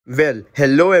Well,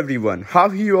 hello everyone, how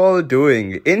are you all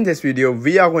doing? In this video,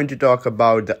 we are going to talk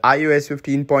about the iOS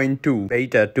 15.2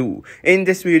 Beta 2. In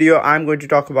this video, I'm going to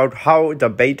talk about how the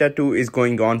Beta 2 is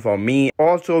going on for me.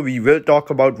 Also, we will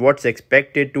talk about what's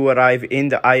expected to arrive in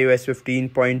the iOS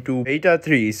 15.2 Beta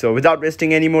 3. So without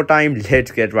wasting any more time,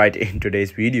 let's get right in today's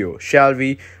video, shall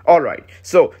we? Alright,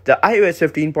 so the iOS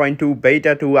 15.2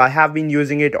 Beta 2, I have been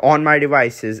using it on my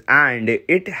devices and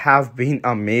it have been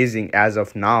amazing as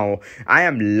of now. I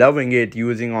am loving it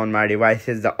using on my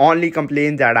devices. The only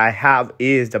complaint that I have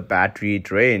is the battery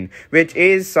drain, which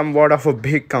is somewhat of a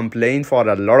big complaint for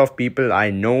a lot of people, I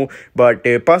know, but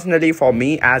personally for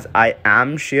me, as I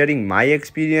am sharing my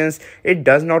experience, it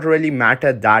does not really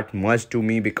matter that much to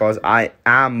me because I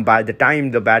am, by the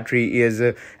time the battery is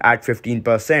at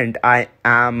 15%, I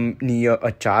am near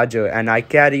a charger and I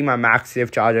carry my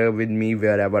MagSafe charger with me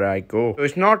wherever I go. So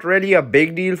it's not really a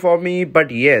big deal for me,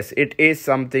 but yes, it is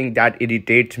something that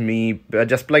irritates me.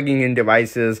 Just plugging in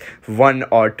devices 1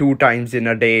 or 2 times in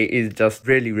a day is just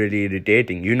really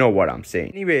irritating. You know what I'm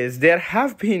saying. Anyways, there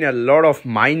have been a lot of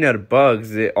minor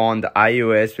bugs on the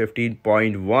iOS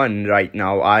 15.1 right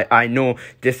now. I know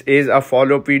this is a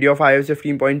follow-up video of iOS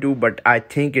 15.2, but I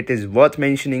think it is worth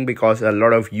mentioning because a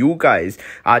lot of you guys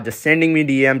are just sending me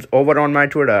DMs over on my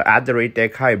Twitter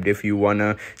 @TechHyped. If you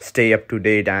wanna stay up to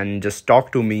date and just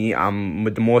talk to me, I'm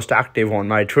the most active on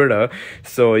my Twitter,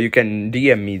 so you can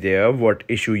DM me there what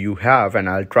issue you have and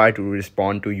I'll try to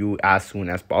respond to you as soon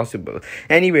as possible.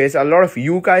 Anyways, a lot of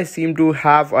you guys seem to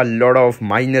have a lot of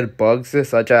minor bugs,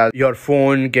 such as your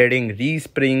phone getting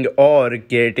respring or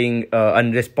getting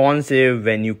unresponsive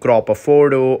when you crop a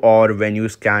photo or when you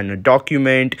scan a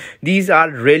document. These are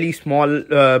really small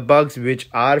bugs which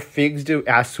are fixed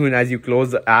as soon as you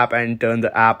close the app and turn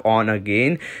the app on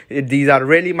again. These are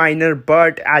really minor,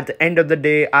 but at the end of the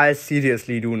day, I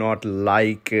seriously do not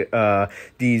like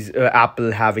these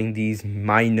Apple having these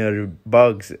minor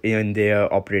bugs in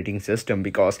their operating system,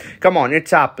 because come on,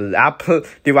 it's Apple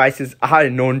devices are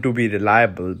known to be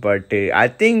reliable, but I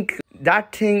think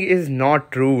that thing is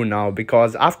not true now,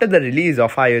 because after the release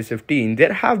of iOS 15,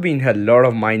 there have been a lot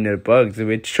of minor bugs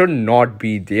which should not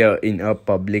be there in a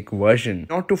public version.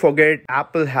 Not to forget,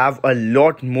 Apple have a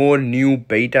lot more new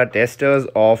beta testers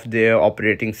of their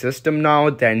operating system now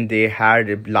than they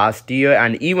had last year,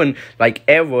 and even like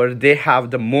ever, they have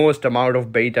the most amount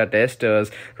of beta testers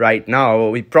right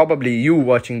now. Probably you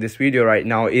watching this video right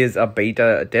now is a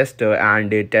beta tester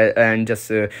and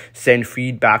just send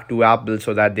feedback to Apple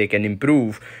so that they can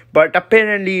improve. But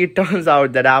apparently it turns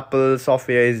out that Apple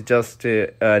software is just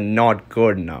not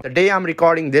good now. The day I'm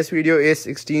recording this video is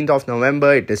 16th of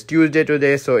November. It is Tuesday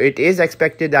today, so it is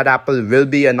expected that Apple will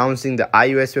be announcing the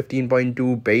iOS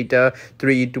 15.2 Beta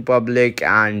 3 to public,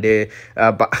 and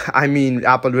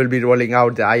Apple will be rolling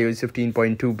out the iOS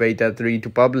 15.2 Beta 3 to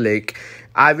public.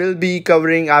 I will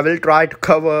try to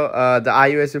cover the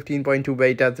iOS 15.2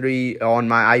 Beta 3 on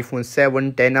my iPhone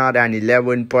 7, 10R and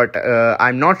 11, but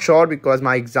I'm not sure because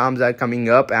my exams are coming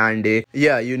up, and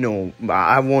yeah, you know,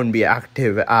 I won't be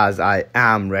active as I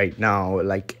am right now.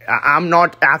 Like, I'm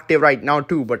not active right now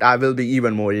too, but I will be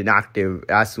even more inactive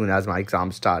as soon as my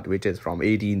exams start, which is from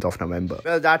 18th of November.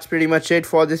 Well, that's pretty much it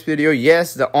for this video.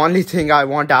 Yes, the only thing I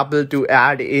want Apple to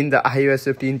add in the iOS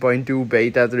 15.2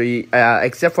 Beta 3,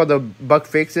 except for the bug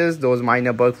fixes, those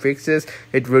minor bug fixes,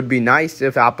 it would be nice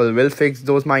if Apple will fix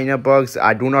those minor bugs.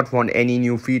 I do not want any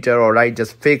new feature, alright,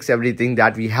 just fix everything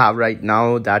that we have right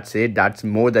now. That's it, that's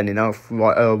more than enough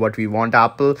what we want,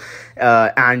 Apple.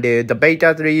 And the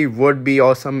Beta 3 would be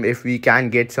awesome if we can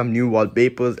get some new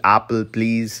wallpapers. Apple,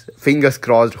 please, fingers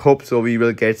crossed, hope so we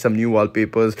will get some new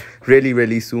wallpapers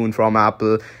really soon from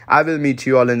Apple. I will meet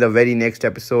you all in the very next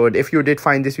episode. If you did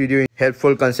find this video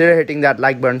helpful, consider hitting that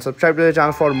like button, subscribe to the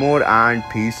channel for more, and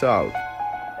peace out.